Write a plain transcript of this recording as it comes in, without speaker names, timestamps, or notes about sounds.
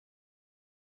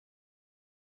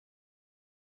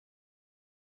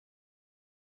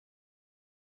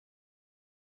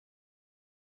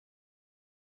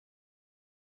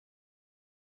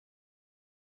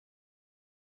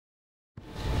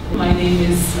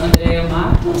name is Andrea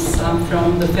Mattos. I'm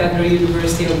from the Federal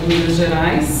University of Minas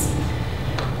Gerais.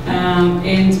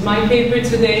 And my paper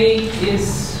today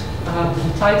is,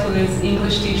 the title is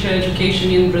English Teacher Education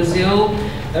in Brazil,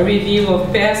 a review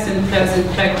of past and present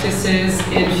practices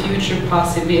and future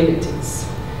possibilities.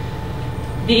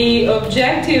 The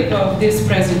objective of this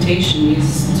presentation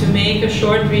is to make a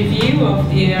short review of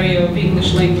the area of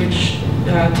English language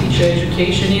teacher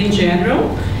education in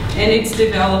general and its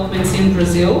developments in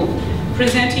Brazil,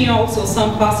 presenting also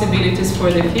some possibilities for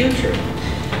the future.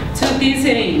 To this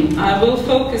aim, I will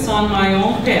focus on my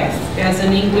own path as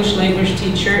an English language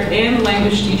teacher and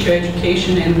language teacher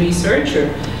education and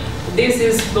researcher. This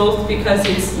is both because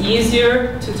it's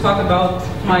easier to talk about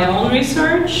my own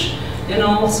research and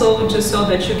also just so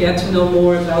that you get to know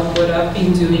more about what I've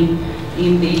been doing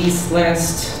in these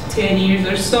last 10 years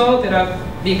or so that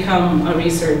I've become a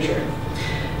researcher.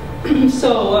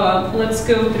 So let's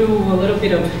go through a little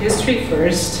bit of history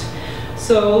first.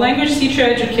 So language teacher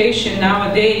education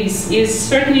nowadays is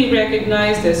certainly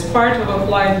recognized as part of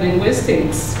applied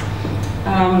linguistics.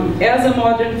 As a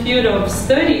modern field of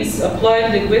studies,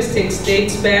 applied linguistics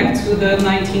dates back to the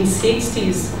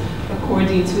 1960s,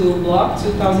 according to Block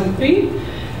 2003.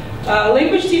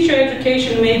 Language teacher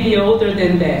education may be older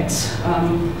than that,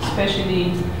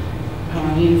 especially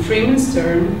in Freeman's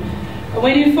term.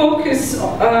 When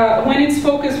its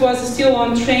focus was still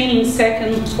on training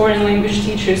second foreign language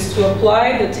teachers to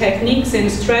apply the techniques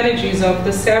and strategies of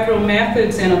the several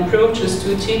methods and approaches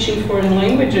to teaching foreign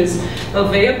languages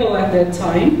available at that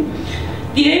time.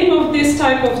 The aim of this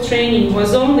type of training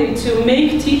was only to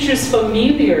make teachers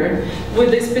familiar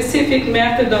with a specific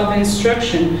method of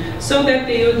instruction so that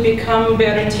they would become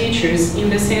better teachers in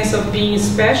the sense of being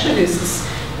specialists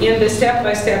in the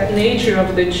step-by-step nature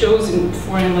of the chosen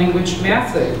foreign language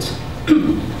method.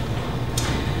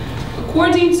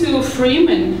 According to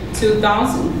Freeman,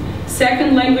 2000,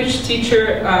 second language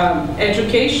teacher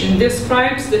education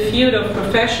describes the field of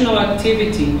professional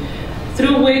activity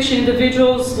through which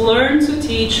individuals learn to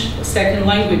teach second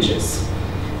languages.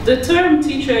 The term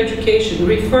teacher education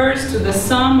refers to the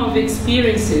sum of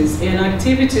experiences and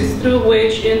activities through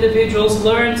which individuals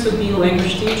learn to be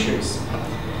language teachers.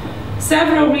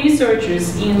 Several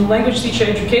researchers in language teacher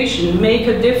education make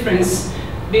a difference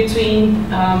between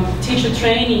teacher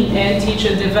training and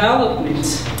teacher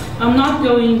development. I'm not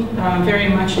going very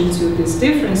much into this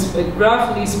difference, but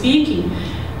roughly speaking,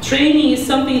 training is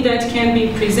something that can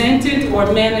be presented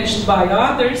or managed by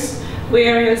others,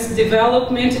 whereas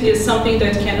development is something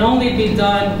that can only be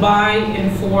done by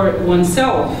and for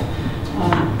oneself.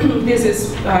 This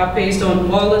is based on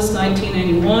Wallace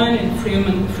 1991 and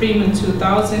Freeman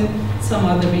 2000. Some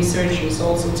other researchers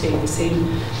also take the same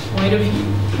point of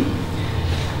view.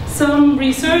 Some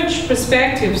research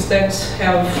perspectives that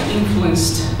have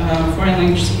influenced foreign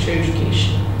language teacher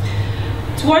education.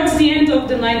 Towards the end of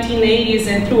the 1980s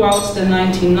and throughout the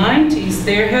 1990s,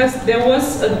 there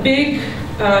was a big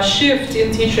shift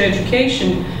in teacher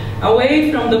education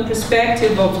away from the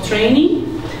perspective of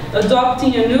training,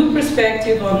 adopting a new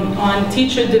perspective on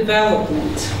teacher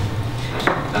development.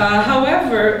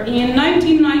 However, in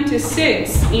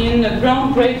 1996, in a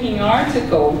groundbreaking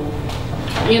article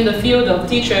in the field of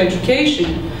teacher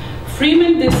education,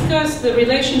 Freeman discussed the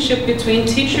relationship between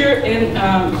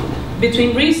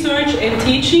between research and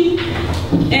teaching,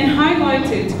 and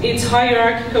highlighted its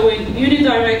hierarchical and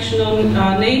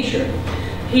unidirectional nature.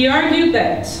 He argued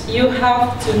that you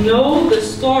have to know the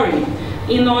story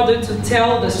in order to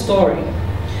tell the story,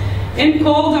 and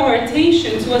called our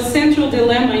attention to a central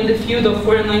dilemma in the field of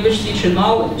foreign language teacher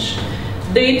knowledge: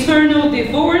 the eternal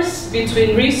divorce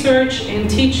between research and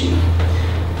teaching.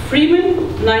 Freeman,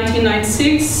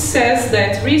 1996, says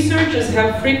that researchers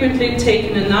have frequently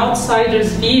taken an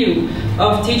outsider's view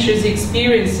of teachers'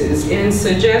 experiences and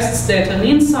suggests that an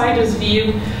insider's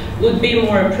view would be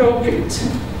more appropriate.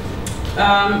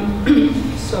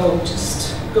 So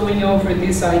just going over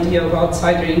this idea of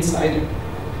outsider-insider.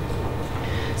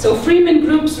 So Freeman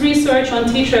groups research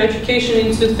on teacher education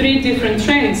into three different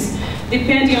trends,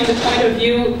 depending on the point of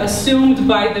view assumed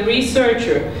by the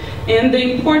researcher and the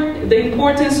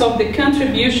importance of the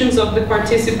contributions of the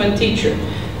participant teacher: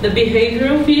 the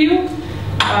behavioral view,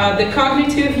 the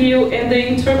cognitive view, and the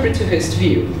interpretivist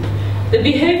view. The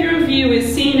behavioral view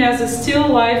is seen as a still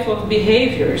life of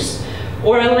behaviors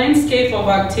or a landscape of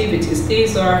activities.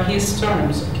 These are his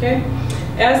terms, okay?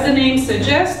 As the name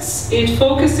suggests, it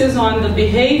focuses on the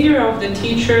behavior of the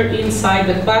teacher inside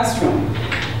the classroom.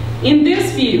 In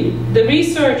this view, the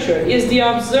researcher is the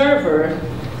observer,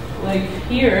 like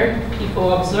here,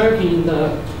 people observing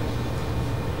the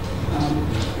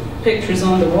pictures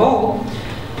on the wall,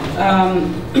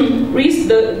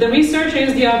 The researcher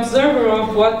is the observer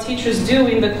of what teachers do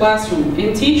in the classroom,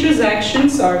 and teachers'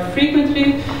 actions are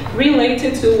frequently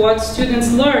related to what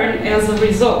students learn as a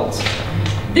result.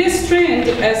 This trend,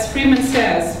 as Freeman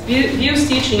says, views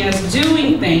teaching as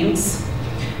doing things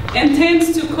and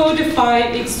tends to codify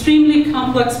extremely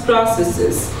complex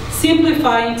processes,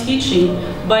 simplifying teaching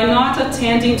by not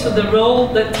attending to the role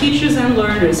that teachers and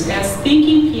learners as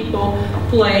thinking people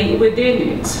play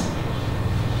within it.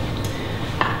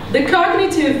 The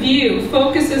cognitive view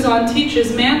focuses on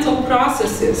teachers' mental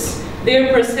processes,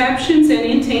 their perceptions and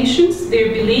intentions,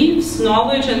 their beliefs,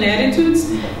 knowledge and attitudes,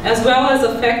 as well as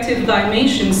affective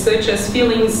dimensions such as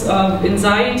feelings of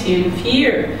anxiety and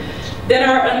fear that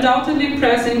are undoubtedly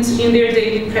present in their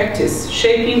daily practice,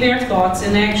 shaping their thoughts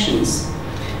and actions.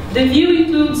 The view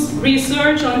includes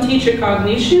research on teacher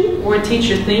cognition or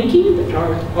teacher thinking, that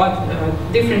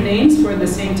are different names for the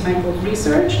same type of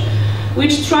research,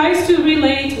 which tries to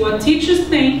relate what teachers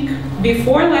think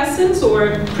before lessons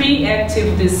or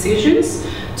pre-active decisions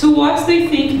to what they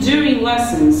think during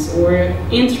lessons or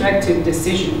interactive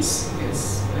decisions,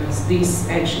 as these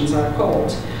actions are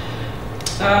called.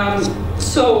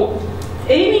 So,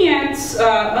 aiming at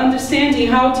understanding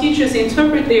how teachers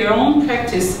interpret their own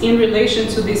practice in relation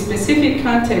to the specific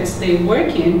context they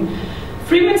work in,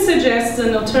 Freeman suggests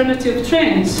an alternative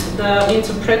trend, the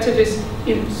interpretivist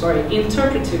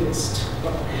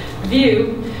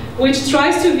view, which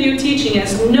tries to view teaching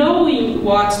as knowing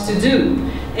what to do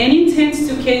and intends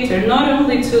to cater not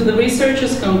only to the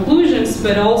researcher's conclusions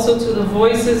but also to the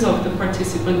voices of the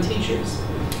participant teachers.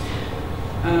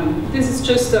 This is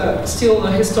just still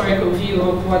a historical view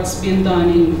of what's been done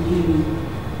in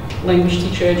language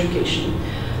teacher education.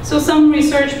 So some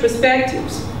research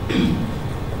perspectives.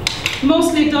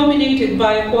 Mostly dominated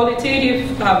by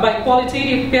qualitative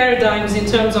paradigms in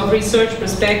terms of research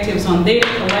perspectives on data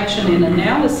collection and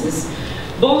analysis,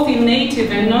 both in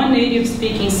native and non-native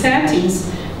speaking settings,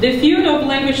 the field of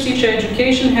language teacher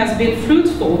education has been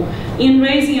fruitful in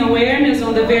raising awareness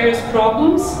on the various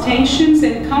problems, tensions,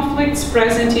 and conflicts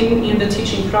present in the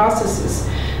teaching processes,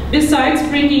 besides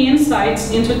bringing insights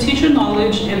into teacher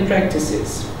knowledge and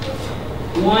practices.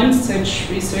 One such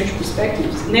research perspective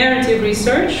is narrative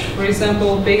research, for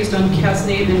example, based on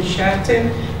Casnade and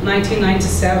Schachter,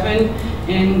 1997,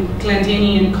 and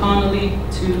Clandini and Connolly,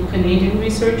 two Canadian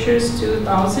researchers,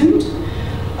 2000.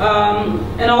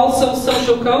 And also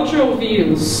social cultural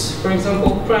views, for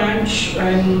example, Crunch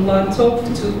and Lantop,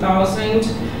 2000,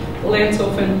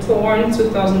 Lantop and Thorne,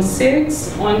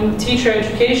 2006, on teacher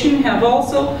education have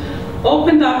also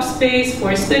opened up space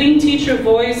for studying teacher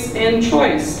voice and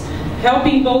choice,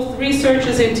 helping both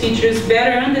researchers and teachers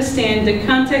better understand the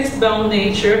context-bound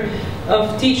nature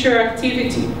of teacher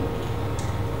activity.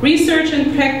 Research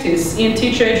and practice in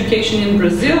teacher education in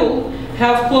Brazil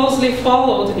have closely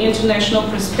followed international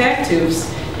perspectives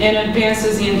and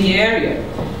advances in the area.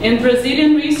 And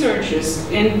Brazilian researchers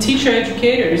and teacher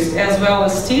educators, as well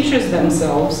as teachers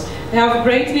themselves, have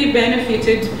greatly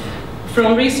benefited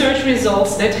from research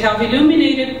results that have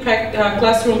illuminated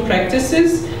classroom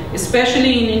practices,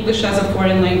 especially in English as a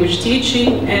foreign language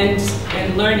teaching and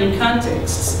learning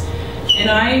contexts. And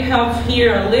I have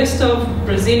here a list of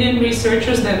Brazilian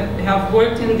researchers that have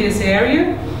worked in this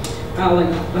area,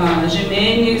 like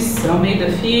Jimenez,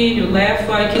 Almeida Filho, Leffa.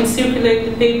 I can circulate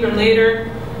the paper later,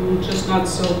 just not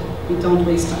so we don't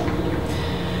waste time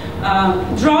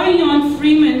here. Drawing on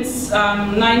Freeman's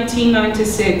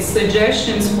 1996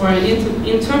 suggestions for an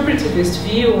interpretivist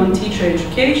view on teacher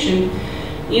education,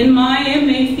 in my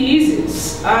MA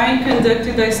thesis, I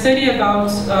conducted a study about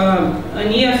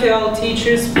an EFL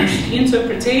teacher's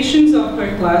interpretations of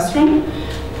her classroom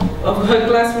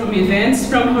events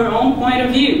from her own point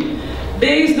of view,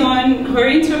 based on her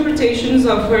interpretations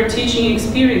of her teaching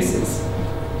experiences.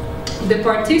 The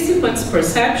participants'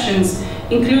 perceptions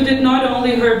included not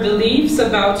only her beliefs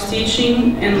about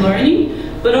teaching and learning,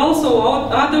 but also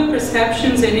all other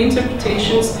perceptions and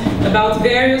interpretations about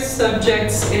various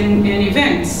subjects and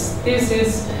events. This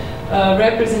is a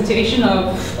representation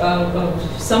of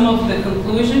some of the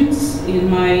conclusions in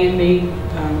my MA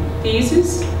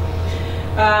thesis.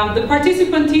 The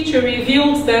participant teacher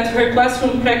revealed that her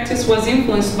classroom practice was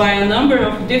influenced by a number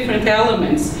of different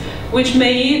elements, which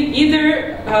may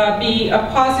either be a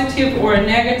positive or a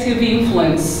negative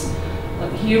influence.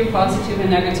 Here, positive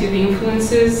and negative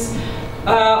influences.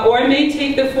 Or may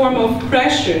take the form of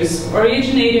pressures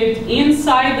originated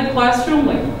inside the classroom,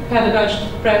 like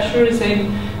pedagogical pressures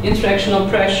and interactional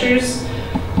pressures,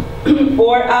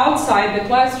 or outside the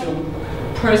classroom,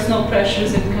 personal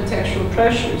pressures and contextual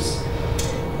pressures.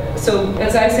 So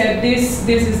as I said, this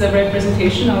is a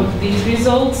representation of these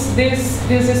results. This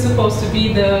is supposed to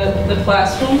be the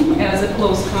classroom as a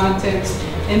closed context,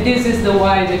 and this is the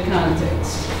wider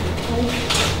context.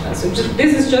 So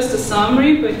this is just a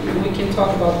summary, but we can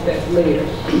talk about that later.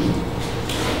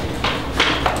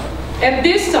 At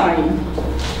this time,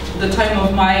 the time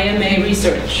of my MA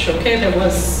research, okay, that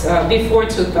was before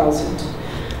 2000.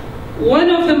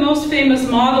 One of the most famous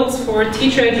models for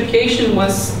teacher education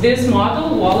was this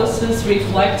model, Wallace's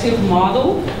reflective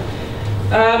model.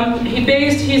 He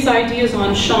based his ideas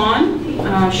on Sean,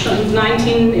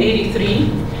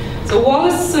 1983. So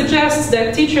Wallace suggests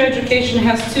that teacher education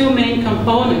has two main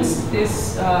components.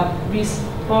 This,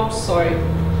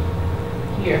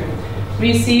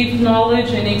 received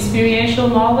knowledge and experiential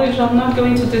knowledge. I'm not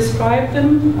going to describe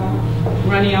them,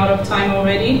 running out of time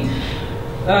already.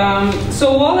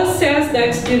 So Wallace says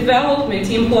that development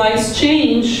implies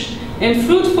change, and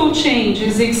fruitful change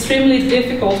is extremely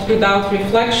difficult without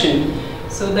reflection.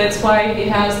 So that's why he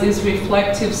has this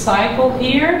reflective cycle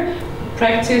here.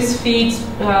 Practice feeds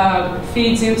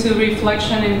into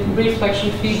reflection, and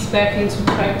reflection feeds back into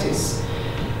practice.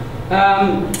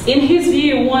 In his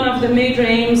view, one of the major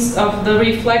aims of the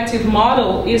reflective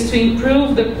model is to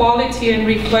improve the quality and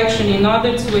reflection in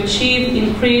order to achieve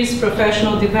increased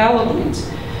professional development.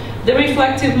 The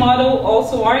reflective model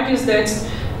also argues that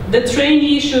the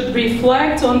trainee should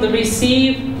reflect on the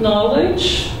received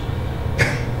knowledge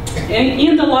and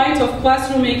in the light of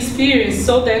classroom experience,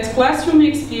 so that classroom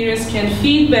experience can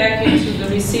feed back into the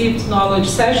received knowledge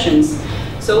sessions.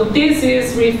 So this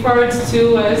is referred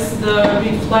to as the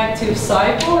reflective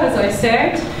cycle, as I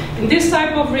said. And this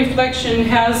type of reflection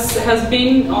has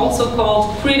been also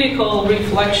called critical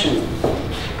reflection.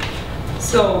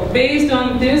 So based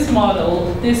on this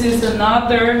model, this is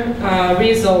another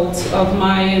result of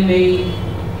my MA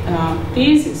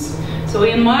thesis. So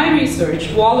in my research,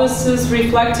 Wallace's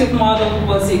reflective model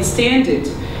was extended.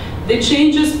 The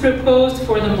changes proposed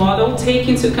for the model take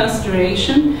into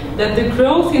consideration that the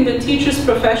growth in the teacher's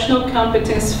professional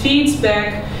competence feeds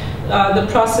back the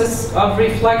process of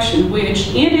reflection, which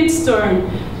in its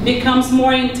turn becomes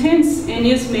more intense and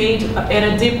is made at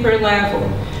a deeper level.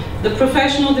 The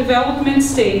professional development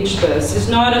stage, thus, is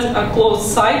not a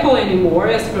closed cycle anymore,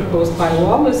 as proposed by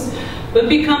Wallace, but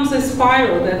becomes a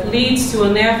spiral that leads to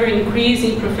an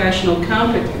ever-increasing professional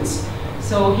competence.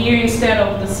 So here, instead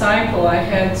of the cycle, I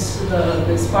had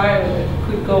the spiral that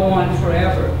could go on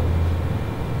forever.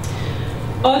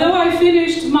 Although I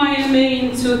finished my MA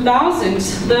in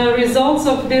 2000, the results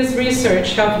of this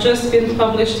research have just been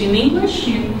published in English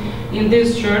in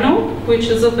this journal, which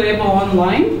is available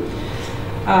online.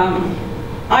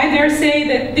 I dare say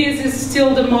that this is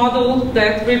still the model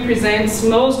that represents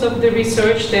most of the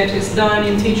research that is done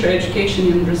in teacher education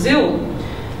in Brazil.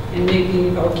 And maybe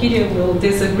Valkyria will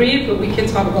disagree, but we can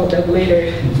talk about that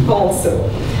later also.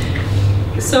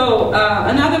 So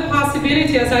another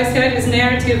possibility, as I said, is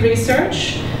narrative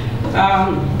research.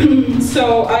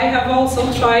 So I have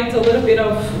also tried a little bit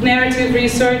of narrative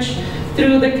research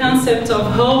through the concept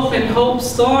of hope and hope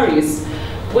stories,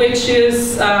 which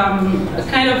is a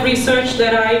kind of research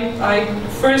that I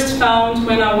first found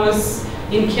when I was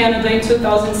in Canada in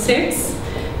 2006.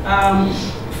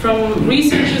 From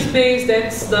researchers based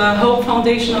at the Hope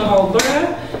Foundation of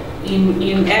Alberta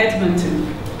in Edmonton.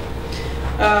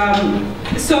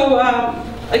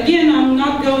 Again, I'm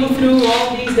not going through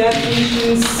all these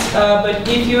definitions, but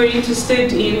if you're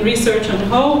interested in research on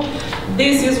hope,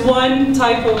 this is one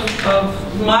type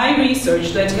of my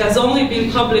research that has only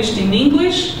been published in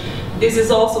English. This is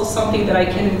also something that I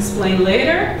can explain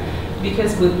later,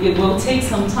 because it will take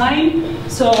some time.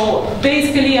 So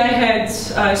basically I had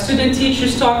student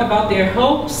teachers talk about their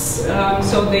hopes.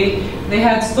 So they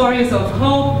had stories of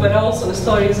hope, but also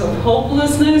stories of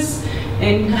hopelessness,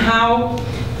 and how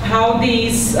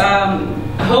these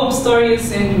hope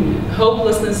stories and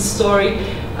hopelessness story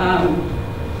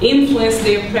influence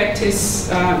their practice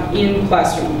in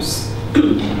classrooms.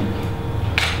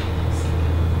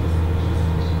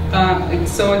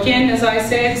 So again, as I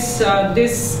said,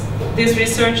 this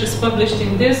research is published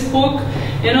in this book,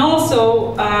 and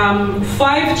also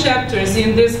 5 chapters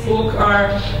in this book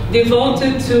are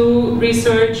devoted to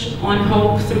research on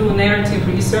hope through narrative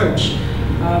research.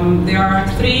 There are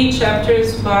 3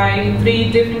 chapters by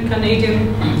 3 different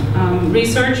Canadian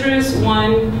researchers,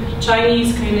 1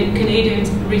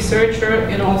 Chinese-Canadian researcher,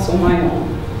 and also my own.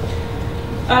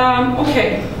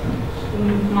 Okay,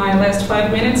 my last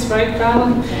 5 minutes, right,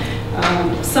 Carla?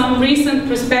 Some recent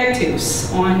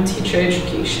perspectives on teacher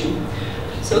education.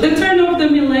 So the turn of the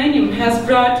millennium has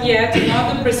brought yet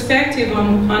another perspective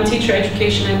on teacher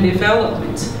education and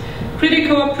development.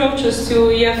 critical approaches to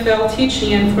EFL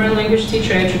teaching and foreign language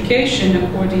teacher education,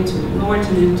 according to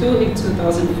Norton and Tuhig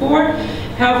 2004,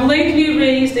 have lately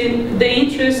raised the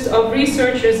interest of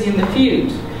researchers in the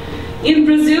field. In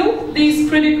Brazil, these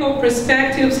critical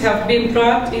perspectives have been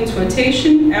brought into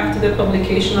attention after the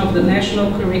publication of the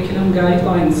National Curriculum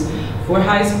Guidelines for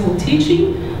High School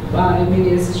Teaching by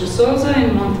Menezes de Souza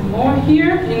and Montemor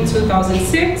here in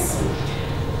 2006,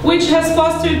 which has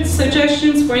fostered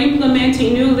suggestions for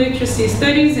implementing new literacy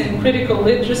studies and critical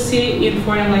literacy in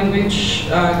foreign language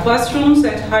classrooms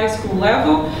at high school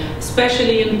level,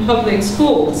 especially in public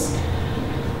schools.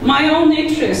 My own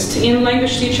interest in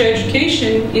language teacher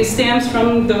education stems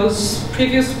from those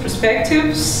previous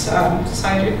perspectives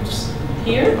cited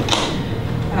here.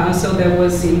 So there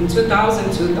was in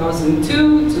 2000,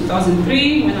 2002,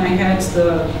 2003 when I had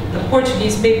the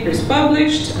Portuguese papers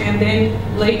published, and then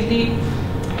lately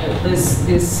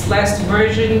this last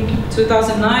version,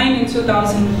 2009 and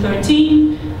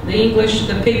 2013,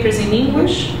 the papers in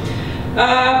English.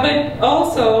 But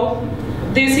also,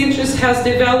 this interest has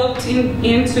developed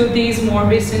into these more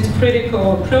recent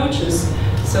critical approaches.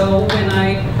 So when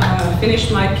I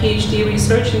finished my PhD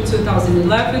research in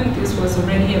 2011, this was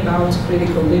already about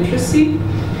critical literacy.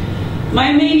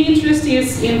 My main interest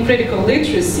is in critical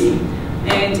literacy.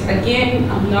 And again,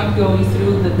 I'm not going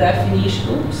through the definition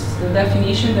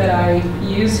that I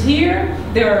use here.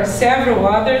 There are several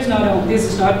others. This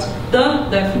is not the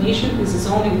definition. This is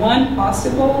only one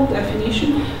possible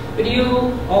definition. But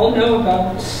you all know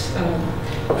about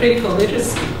critical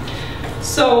literacy.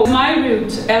 So my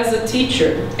route as a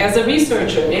teacher, as a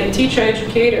researcher and teacher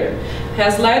educator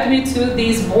has led me to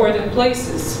these border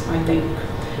places, I think.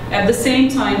 At the same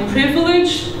time,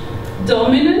 privileged,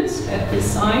 dominant at this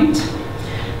site,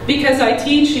 because I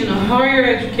teach in a higher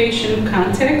education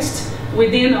context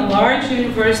within a large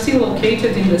university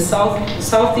located in the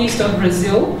southeast of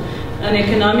Brazil, an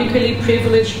economically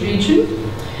privileged region,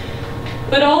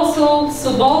 but also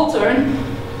subaltern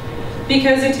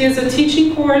because it is a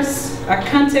teaching course, a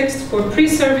context for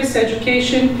pre-service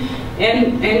education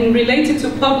and related to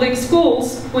public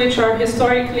schools, which are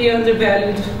historically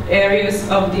undervalued areas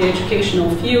of the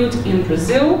educational field in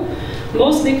Brazil,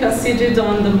 mostly considered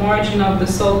on the margin of the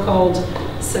so-called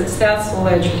successful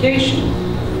education.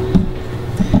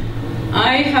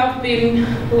 I have been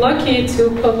lucky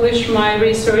to publish my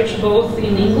research both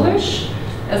in English,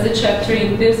 as a chapter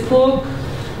in this book,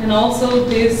 and also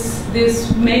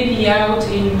this may be out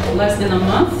in less than a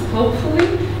month,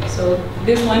 hopefully. So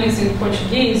this one is in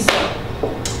Portuguese.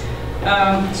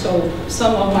 So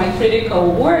some of my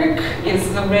critical work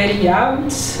is already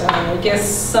out. I guess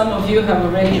some of you have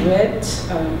already read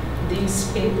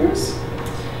these papers.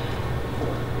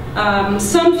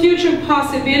 Some future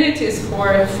possibilities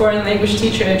for foreign language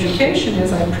teacher education,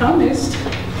 as I promised.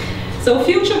 So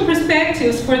future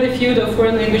perspectives for the field of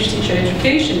foreign language teacher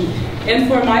education, and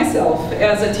for myself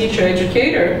as a teacher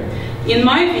educator, in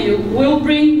my view, will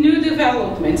bring new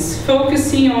developments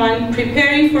focusing on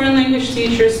preparing foreign language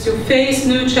teachers to face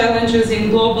new challenges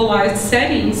in globalized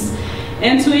settings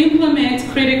and to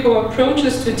implement critical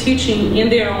approaches to teaching in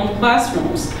their own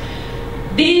classrooms.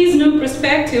 These new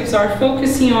perspectives are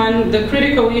focusing on the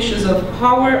critical issues of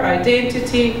power,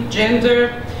 identity,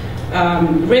 gender,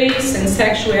 race, and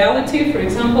sexuality. For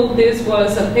example, this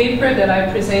was a paper that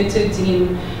I presented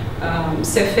in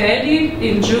Cefeli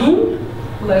in June,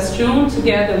 last June,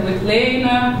 together with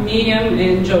Lena, Miriam,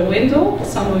 and Joe Wendell.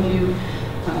 Some of you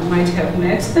might have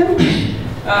met them.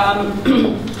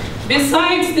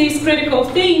 Besides these critical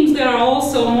themes, there are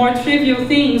also more trivial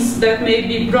things that may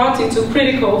be brought into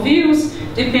critical views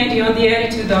depending on the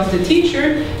attitude of the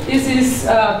teacher. This is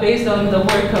based on the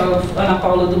work of Ana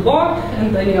Paula Duboc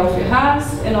and Daniel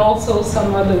Ferraz, and also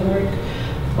some other work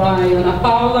by Ana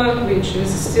Paula, which is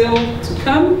still to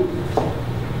come.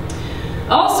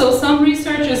 Also, some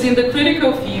researchers in the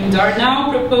critical field are now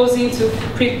proposing to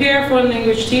prepare foreign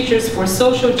language teachers for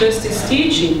social justice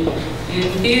teaching.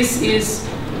 And this is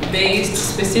based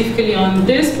specifically on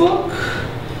this book,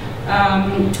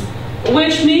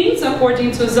 which means,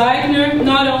 according to Zeigner,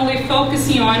 not only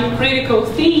focusing on critical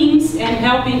themes and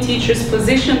helping teachers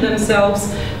position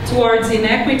themselves towards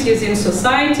inequities in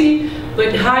society,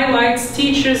 but highlights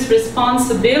teachers'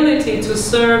 responsibility to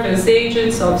serve as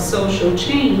agents of social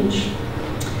change.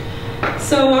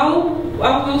 So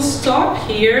I will stop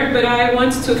here, but I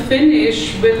want to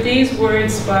finish with these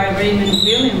words by Raymond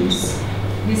Williams.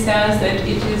 He says that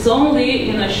it is only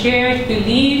in a shared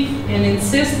belief and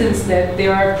insistence that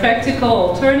there are practical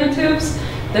alternatives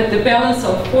that the balance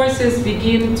of forces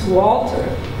begin to alter.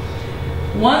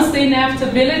 Once the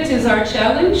inevitabilities are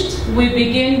challenged, we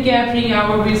begin gathering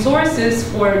our resources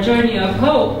for a journey of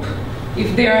hope.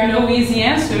 If there are no easy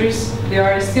answers, there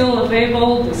are still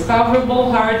available,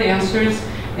 discoverable hard answers,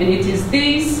 and it is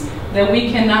these that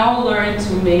we can now learn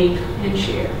to make and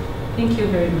share. Thank you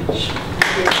very much.